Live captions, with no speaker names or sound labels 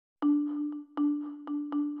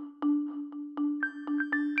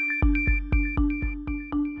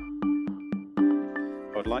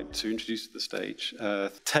like to introduce to the stage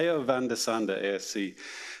Theo Van de Sande, ASC.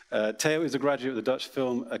 Theo is a graduate of the Dutch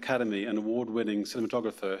Film Academy and award-winning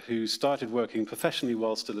cinematographer who started working professionally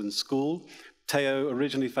while still in school. Theo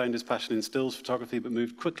originally found his passion in stills photography, but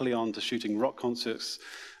moved quickly on to shooting rock concerts,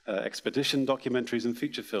 expedition documentaries and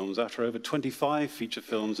feature films. After over 25 feature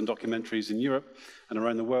films and documentaries in Europe and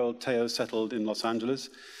around the world, Theo settled in Los Angeles.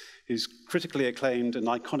 His critically acclaimed and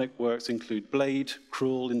iconic works include Blade,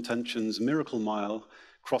 Cruel Intentions, Miracle Mile,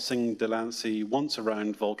 Crossing Delancey, Once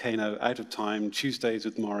Around, Volcano, Out of Time, Tuesdays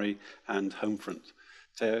with Maury, and Homefront.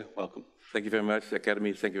 Theo, welcome. Thank you very much,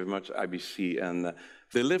 Academy. Thank you very much, IBC. And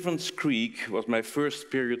Deliverance Creek was my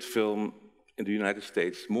first period film in the United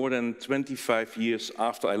States, more than 25 years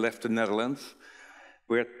after I left the Netherlands,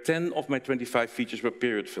 where 10 of my 25 features were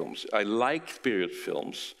period films. I liked period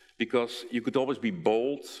films because you could always be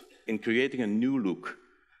bold in creating a new look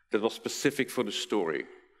that was specific for the story.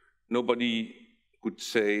 Nobody could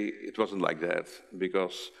say it wasn't like that,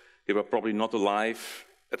 because they were probably not alive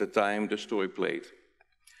at the time the story played.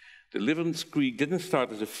 Deliverance Creek didn't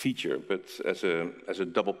start as a feature, but as a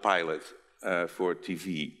double pilot for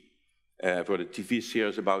TV, for the TV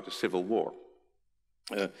series about the Civil War.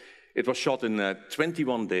 It was shot in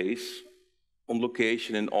 21 days on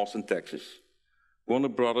location in Austin, Texas. Warner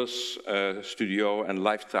Brothers studio and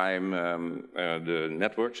Lifetime, the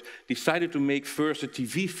networks, decided to make first a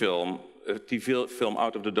TV film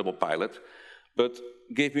out of the double pilot, but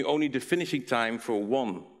gave me only the finishing time for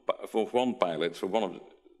one pilot, for one of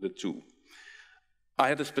the two. I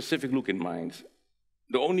had a specific look in mind.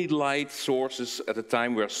 The only light sources at the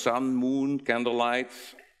time were sun, moon, candlelight,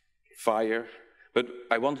 fire, but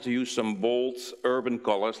I wanted to use some bold urban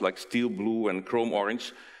colors like steel blue and chrome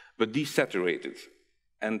orange, but desaturated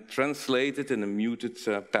and translated in a muted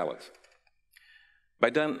palette. By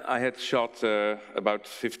then, I had shot about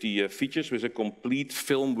 50 features with a complete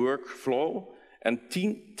film workflow and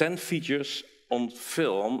 10 features on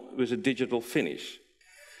film with a digital finish.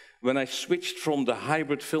 When I switched from the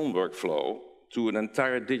hybrid film workflow to an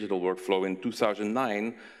entire digital workflow in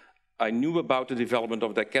 2009, I knew about the development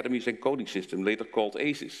of the Academy's encoding system, later called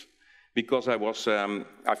ACES, because I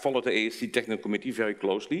followed the ASC Technical Committee very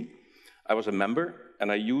closely. I was a member,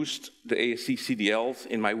 and I used the ASC CDLs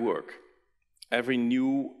in my work. Every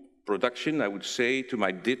new production, I would say to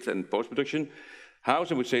my DIT and post-production house,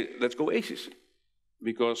 I would say, let's go ACES.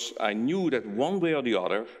 Because I knew that one way or the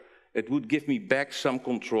other, it would give me back some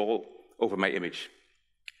control over my image.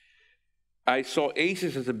 I saw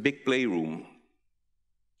ACES as a big playroom,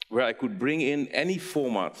 where I could bring in any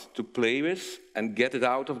format to play with and get it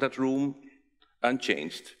out of that room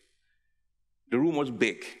unchanged. The room was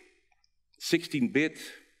big. 16-bit,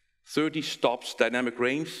 30 stops, dynamic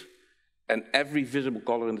range, and every visible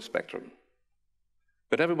color in the spectrum.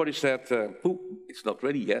 But everybody said, it's not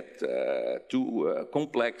ready yet, too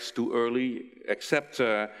complex, too early, except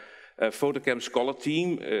Photocam Scholar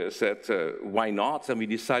team said, why not? And we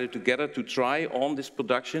decided together to try on this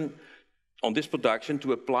production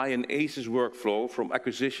to apply an ACES workflow from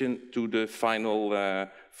acquisition to the final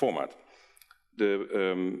format,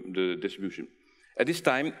 the distribution. At this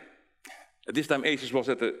time, ACES was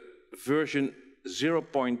at the version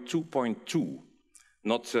 0.2.2,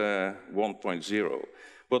 not 1.0,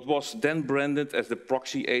 but was then branded as the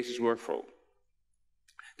proxy ACES workflow.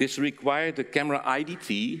 This required the camera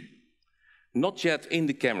IDT, not yet in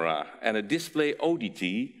the camera, and a display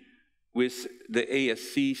ODT with the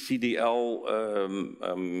ASC CDL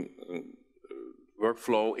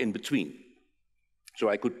workflow in between. So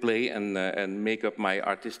I could play and make up my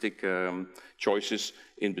artistic choices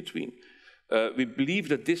in between. We believe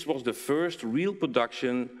that this was the first real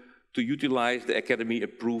production to utilize the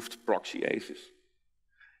Academy-approved proxy ACES.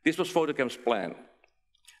 This was Photocam's plan.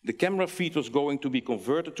 The camera feed was going to be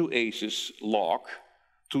converted to ACES log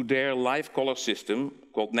to their live color system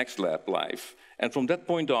called NextLab Live. And from that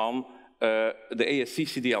point on, the ASC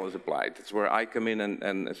CDL is applied. It's where I come in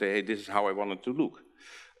and say, hey, this is how I want it to look.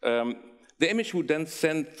 The image would then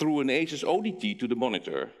send through an ACES ODT to the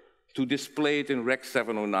monitor to display it in Rec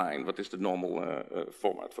 709, what is the normal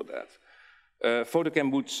format for that.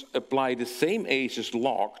 Photocam would apply the same ACES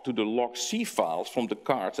log to the log C files from the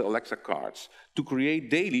cards, the Alexa cards, to create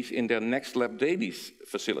dailies in their NextLab Dailies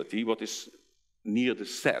facility, what is near the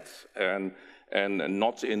set and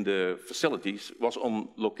not in the facilities, was on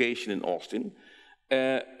location in Austin.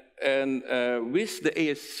 With the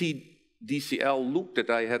ASC DCL look that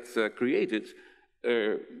I had created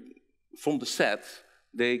from the set,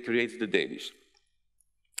 they created the dailies.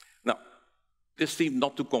 Now, this seemed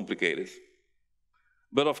not too complicated.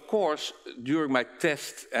 But of course, during my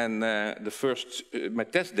test and my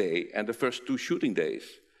test day and the first 2 shooting days,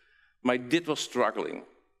 My DIT was struggling.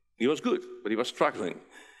 He was good, but he was struggling.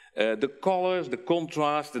 The colors, the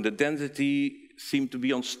contrast, and the density seemed to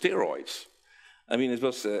be on steroids. I mean, it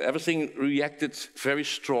was everything reacted very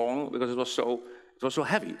strong because it was so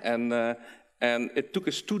heavy, and it took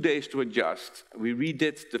us 2 days to adjust. We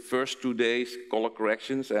redid the first 2 days, color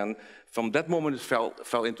corrections, and from that moment it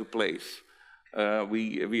fell into place.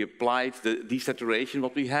 We applied the desaturation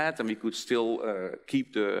what we had, and we could still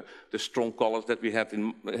keep the strong colors that we had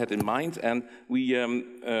in mind. And we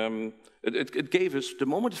it gave us, the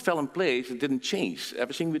moment it fell in place, it didn't change.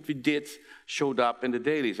 Everything that we did showed up in the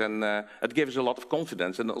dailies, and it gave us a lot of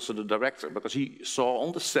confidence, and also the director, because he saw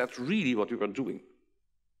on the set really what we were doing.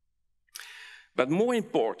 But more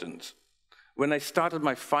important, when I started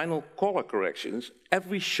my final color corrections,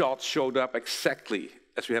 every shot showed up exactly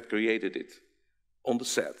as we had created it on the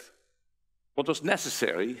set. What was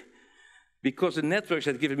necessary, because the networks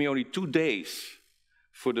had given me only 2 days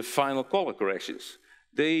for the final color corrections.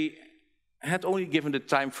 They had only given the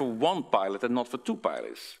time for 1 pilot and not for 2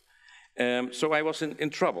 pilots. So I was in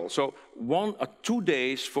trouble. So 1 or 2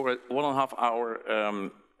 days for a 1.5 hour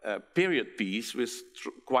period piece with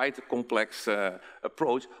quite a complex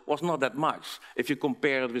approach was not that much. If you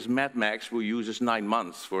compare it with Mad Max, who uses 9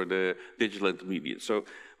 months for the digital intermediate. So it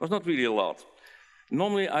was not really a lot.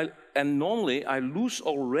 Normally I lose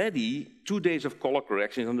already 2 days of color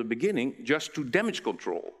corrections in the beginning just to damage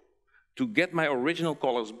control, to get my original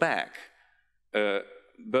colors back.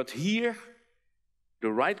 But here, the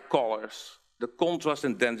right colors, the contrast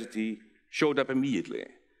and density showed up immediately.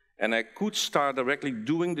 And I could start directly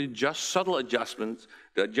doing the just subtle adjustments,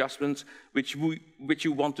 the adjustments which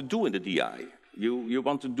you want to do in the DI. You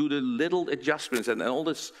want to do the little adjustments and all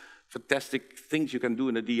this fantastic things you can do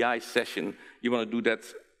in a DI session. You want to do that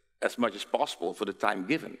as much as possible for the time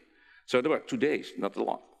given. So there were 2 days, not a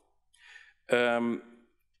lot.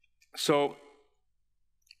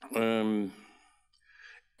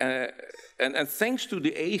 And thanks to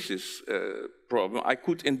the ACES problem, I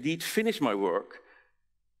could indeed finish my work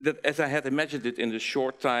that as I had imagined it in the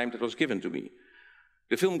short time that was given to me.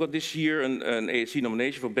 The film got this year an ASC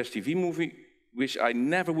nomination for Best TV Movie, which I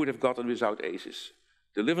never would have gotten without ACES.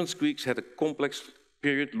 The Living Squeaks had a complex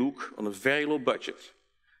period look on a very low budget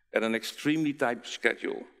and an extremely tight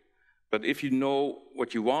schedule. But if you know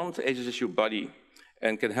what you want, ACES is your buddy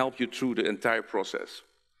and can help you through the entire process,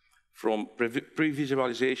 from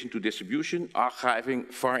pre-visualization to distribution,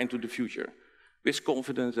 archiving far into the future, with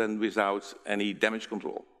confidence and without any damage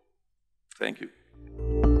control. Thank you.